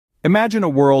Imagine a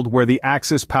world where the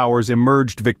Axis powers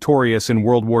emerged victorious in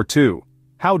World War II.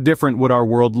 How different would our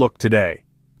world look today?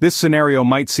 This scenario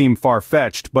might seem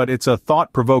far-fetched, but it's a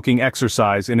thought-provoking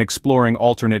exercise in exploring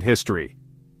alternate history.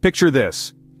 Picture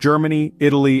this: Germany,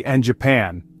 Italy, and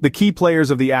Japan, the key players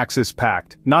of the Axis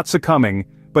pact, not succumbing,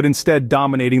 but instead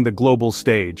dominating the global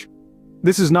stage.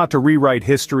 This is not to rewrite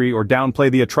history or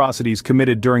downplay the atrocities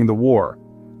committed during the war.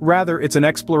 Rather, it's an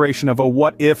exploration of a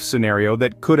what-if scenario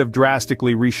that could have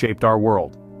drastically reshaped our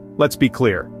world. Let's be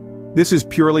clear. This is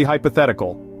purely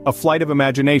hypothetical, a flight of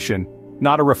imagination,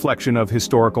 not a reflection of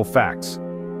historical facts.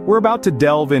 We're about to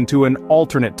delve into an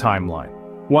alternate timeline,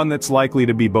 one that's likely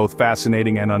to be both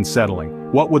fascinating and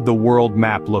unsettling. What would the world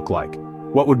map look like?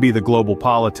 What would be the global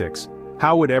politics?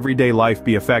 How would everyday life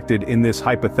be affected in this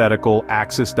hypothetical,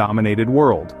 Axis-dominated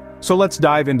world? So let's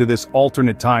dive into this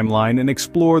alternate timeline and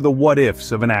explore the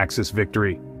what-ifs of an Axis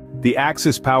victory. The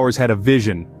Axis powers had a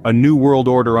vision, a new world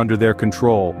order under their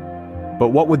control. But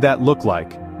what would that look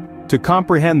like? To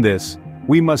comprehend this,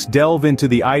 we must delve into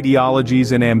the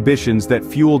ideologies and ambitions that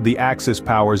fueled the Axis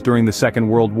powers during the Second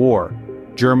World War.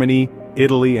 Germany,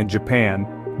 Italy, and Japan,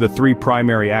 the three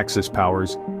primary Axis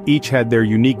powers, each had their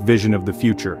unique vision of the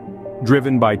future,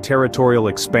 driven by territorial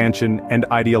expansion and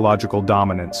ideological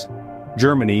dominance.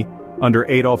 Germany, under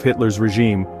Adolf Hitler's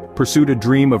regime, pursued a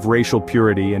dream of racial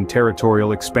purity and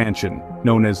territorial expansion,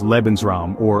 known as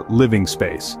Lebensraum or living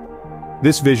space.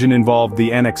 This vision involved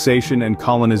the annexation and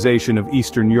colonization of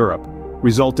Eastern Europe,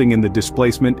 resulting in the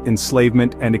displacement,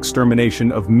 enslavement, and extermination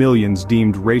of millions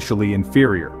deemed racially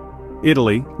inferior.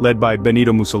 Italy, led by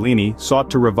Benito Mussolini,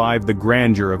 sought to revive the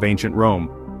grandeur of ancient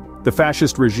Rome. The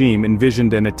fascist regime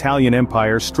envisioned an Italian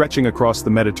empire stretching across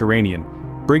the Mediterranean,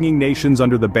 bringing nations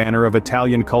under the banner of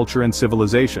Italian culture and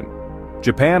civilization.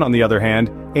 Japan, on the other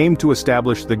hand, aimed to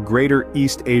establish the Greater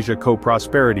East Asia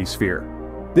Co-Prosperity Sphere.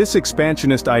 This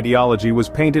expansionist ideology was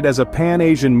painted as a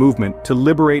pan-Asian movement to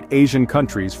liberate Asian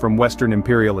countries from Western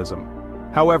imperialism.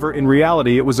 However, in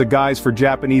reality it was a guise for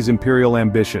Japanese imperial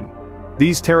ambition.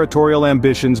 These territorial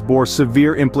ambitions bore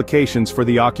severe implications for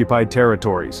the occupied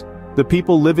territories. The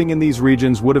people living in these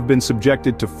regions would have been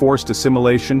subjected to forced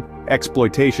assimilation,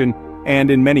 exploitation,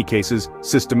 and in many cases,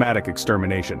 systematic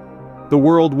extermination. The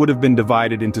world would have been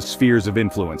divided into spheres of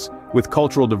influence, with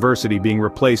cultural diversity being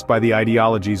replaced by the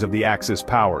ideologies of the Axis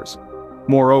powers.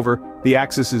 Moreover, the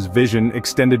Axis's vision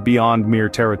extended beyond mere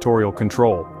territorial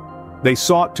control. They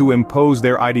sought to impose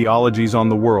their ideologies on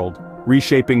the world,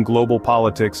 reshaping global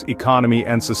politics, economy,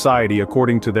 and society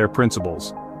according to their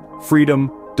principles.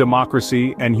 Freedom,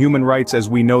 democracy, and human rights as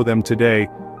we know them today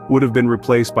would have been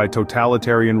replaced by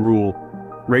totalitarian rule,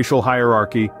 racial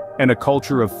hierarchy, and a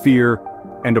culture of fear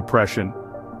and oppression.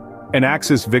 An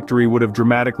Axis victory would have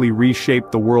dramatically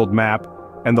reshaped the world map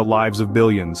and the lives of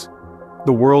billions.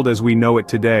 The world as we know it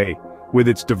today, with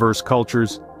its diverse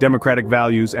cultures, democratic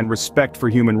values, and respect for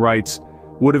human rights,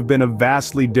 would have been a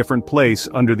vastly different place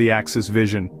under the Axis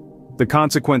vision. The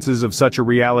consequences of such a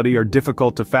reality are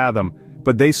difficult to fathom,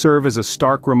 but they serve as a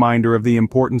stark reminder of the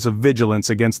importance of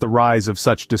vigilance against the rise of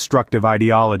such destructive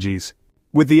ideologies.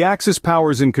 With the Axis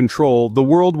powers in control, the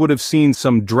world would have seen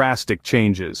some drastic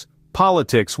changes.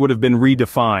 Politics would have been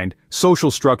redefined,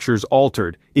 social structures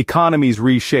altered, economies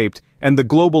reshaped, and the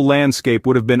global landscape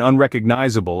would have been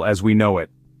unrecognizable as we know it.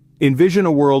 Envision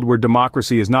a world where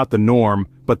democracy is not the norm,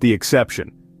 but the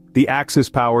exception. The Axis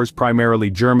powers, primarily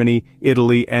Germany,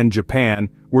 Italy, and Japan,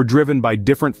 were driven by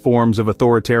different forms of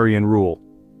authoritarian rule.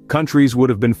 Countries would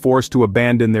have been forced to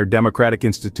abandon their democratic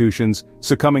institutions,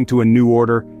 succumbing to a new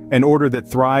order, an order that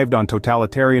thrived on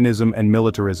totalitarianism and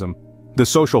militarism. The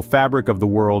social fabric of the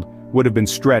world would have been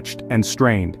stretched and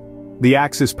strained. The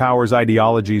Axis powers'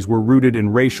 ideologies were rooted in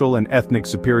racial and ethnic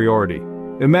superiority.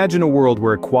 Imagine a world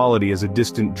where equality is a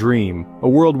distant dream, a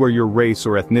world where your race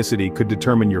or ethnicity could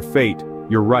determine your fate,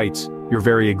 your rights, your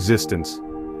very existence.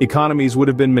 Economies would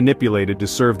have been manipulated to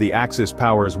serve the Axis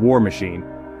powers' war machine.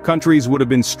 Countries would have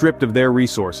been stripped of their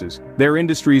resources, their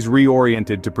industries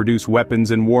reoriented to produce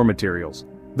weapons and war materials.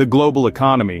 The global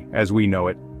economy, as we know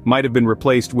it, might have been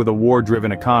replaced with a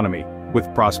war-driven economy,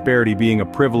 with prosperity being a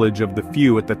privilege of the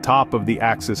few at the top of the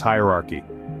Axis hierarchy.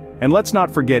 And let's not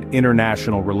forget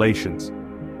international relations.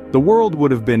 The world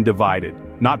would have been divided,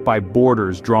 not by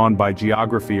borders drawn by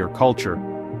geography or culture,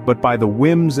 but by the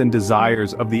whims and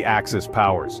desires of the Axis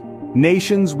powers.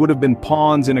 Nations would have been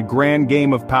pawns in a grand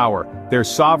game of power, their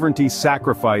sovereignty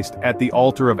sacrificed at the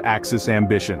altar of Axis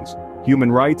ambitions. Human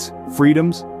rights,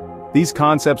 freedoms, these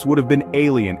concepts would have been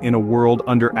alien in a world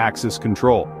under Axis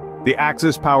control. The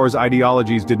Axis powers'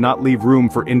 ideologies did not leave room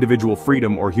for individual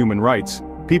freedom or human rights.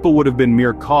 People would have been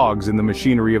mere cogs in the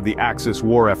machinery of the Axis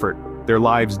war effort. their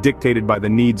lives dictated by the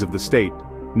needs of the state.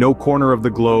 No corner of the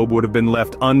globe would have been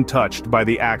left untouched by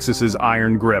the Axis's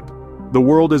iron grip. The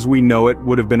world as we know it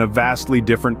would have been a vastly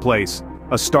different place,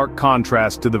 a stark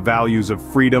contrast to the values of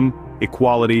freedom,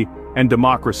 equality, and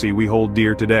democracy we hold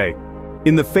dear today.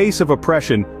 In the face of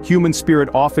oppression, human spirit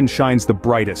often shines the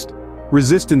brightest.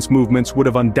 Resistance movements would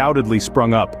have undoubtedly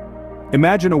sprung up.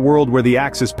 Imagine a world where the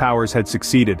Axis powers had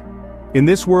succeeded. In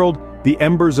this world, the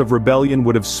embers of rebellion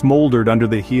would have smoldered under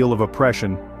the heel of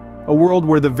oppression. A world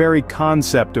where the very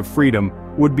concept of freedom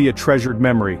would be a treasured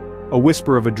memory, a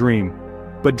whisper of a dream.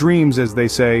 But dreams, as they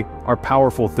say, are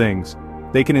powerful things.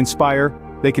 They can inspire,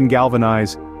 they can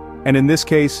galvanize, and in this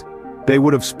case, they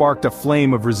would have sparked a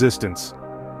flame of resistance.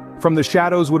 From the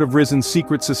shadows would have risen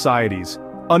secret societies,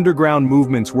 underground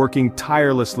movements working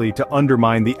tirelessly to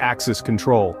undermine the Axis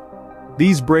control.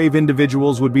 These brave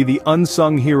individuals would be the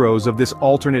unsung heroes of this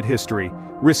alternate history,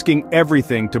 risking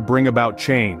everything to bring about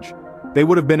change. They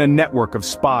would have been a network of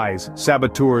spies,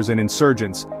 saboteurs, and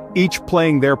insurgents, each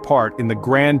playing their part in the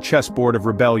grand chessboard of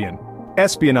rebellion.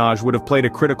 Espionage would have played a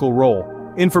critical role.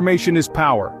 Information is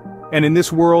power, and in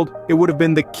this world, it would have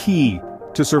been the key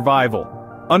to survival.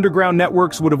 Underground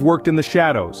networks would have worked in the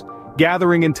shadows,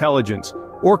 gathering intelligence,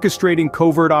 orchestrating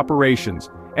covert operations,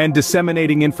 and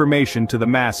disseminating information to the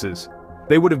masses.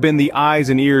 They would have been the eyes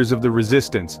and ears of the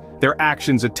resistance, their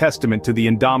actions a testament to the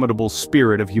indomitable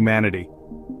spirit of humanity.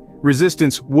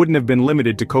 Resistance wouldn't have been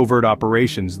limited to covert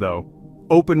operations, though.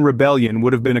 Open rebellion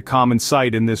would have been a common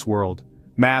sight in this world.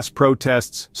 Mass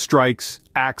protests, strikes,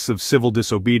 acts of civil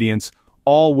disobedience,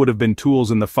 all would have been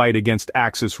tools in the fight against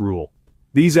Axis rule.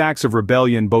 These acts of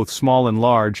rebellion, both small and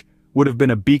large, would have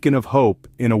been a beacon of hope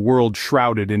in a world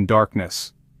shrouded in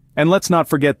darkness. And let's not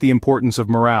forget the importance of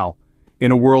morale.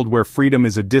 In a world where freedom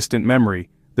is a distant memory,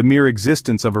 the mere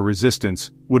existence of a resistance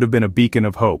would have been a beacon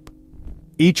of hope.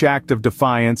 Each act of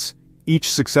defiance,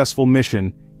 each successful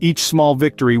mission, each small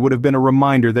victory would have been a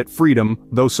reminder that freedom,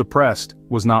 though suppressed,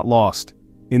 was not lost.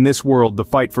 In this world, the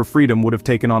fight for freedom would have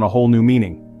taken on a whole new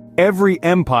meaning. Every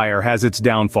empire has its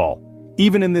downfall.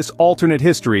 Even in this alternate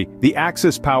history, the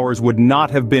Axis powers would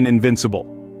not have been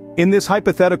invincible. In this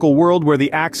hypothetical world where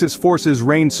the Axis forces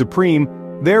reigned supreme,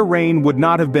 their reign would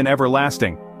not have been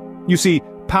everlasting. You see,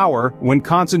 power, when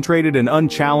concentrated and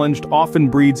unchallenged, often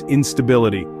breeds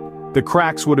instability. The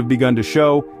cracks would have begun to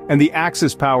show, and the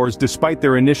Axis powers, despite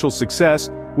their initial success,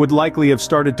 would likely have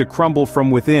started to crumble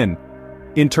from within.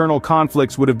 Internal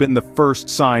conflicts would have been the first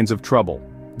signs of trouble.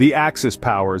 The Axis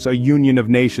powers, a union of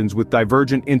nations with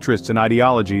divergent interests and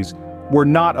ideologies, were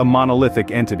not a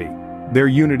monolithic entity. Their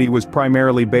unity was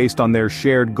primarily based on their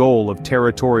shared goal of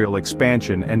territorial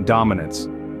expansion and dominance.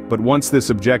 But once this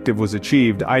objective was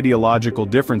achieved, ideological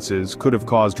differences could have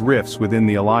caused rifts within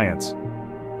the alliance.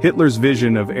 Hitler's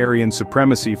vision of Aryan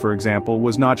supremacy, for example,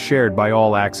 was not shared by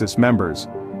all Axis members,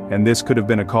 and this could have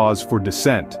been a cause for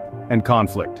dissent and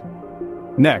conflict.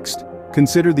 Next,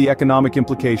 consider the economic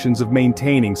implications of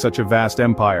maintaining such a vast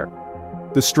empire.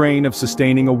 The strain of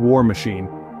sustaining a war machine,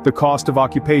 the cost of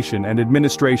occupation and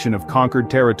administration of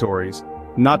conquered territories,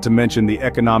 not to mention the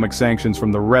economic sanctions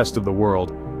from the rest of the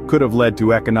world, could have led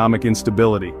to economic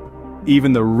instability.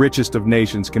 Even the richest of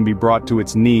nations can be brought to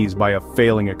its knees by a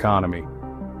failing economy.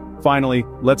 Finally,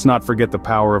 let's not forget the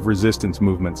power of resistance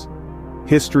movements.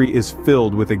 History is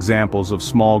filled with examples of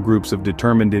small groups of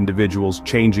determined individuals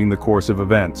changing the course of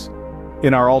events.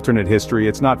 In our alternate history,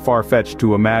 it's not far-fetched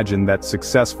to imagine that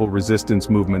successful resistance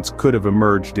movements could have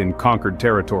emerged in conquered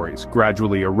territories,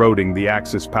 gradually eroding the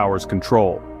Axis powers'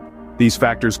 control. These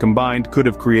factors combined could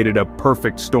have created a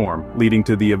perfect storm, leading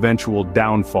to the eventual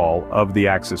downfall of the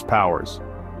Axis powers.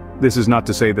 This is not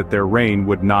to say that their reign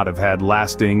would not have had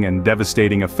lasting and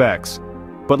devastating effects,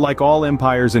 but like all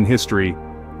empires in history,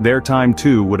 their time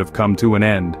too would have come to an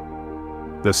end.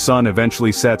 The sun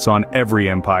eventually sets on every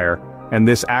empire, and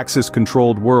this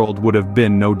Axis-controlled world would have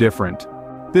been no different.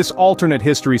 This alternate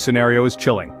history scenario is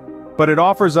chilling, but it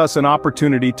offers us an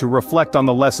opportunity to reflect on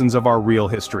the lessons of our real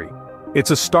history.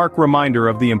 It's a stark reminder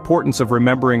of the importance of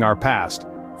remembering our past,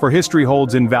 for history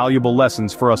holds invaluable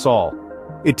lessons for us all.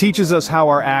 It teaches us how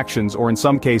our actions, or in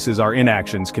some cases our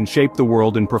inactions, can shape the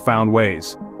world in profound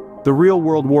ways. The real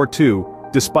World War II,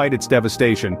 despite its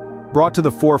devastation, brought to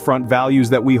the forefront values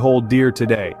that we hold dear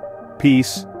today: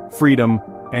 peace, freedom,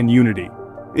 and unity.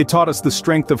 It taught us the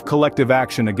strength of collective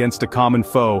action against a common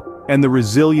foe, and the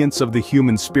resilience of the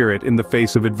human spirit in the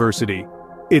face of adversity.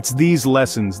 It's these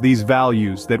lessons, these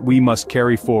values, that we must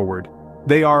carry forward.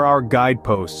 They are our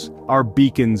guideposts, our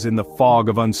beacons in the fog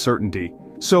of uncertainty.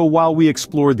 So while we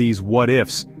explore these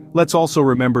what-ifs, let's also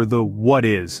remember the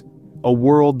what-is. A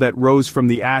world that rose from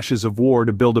the ashes of war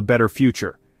to build a better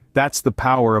future. That's the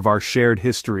power of our shared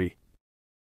history.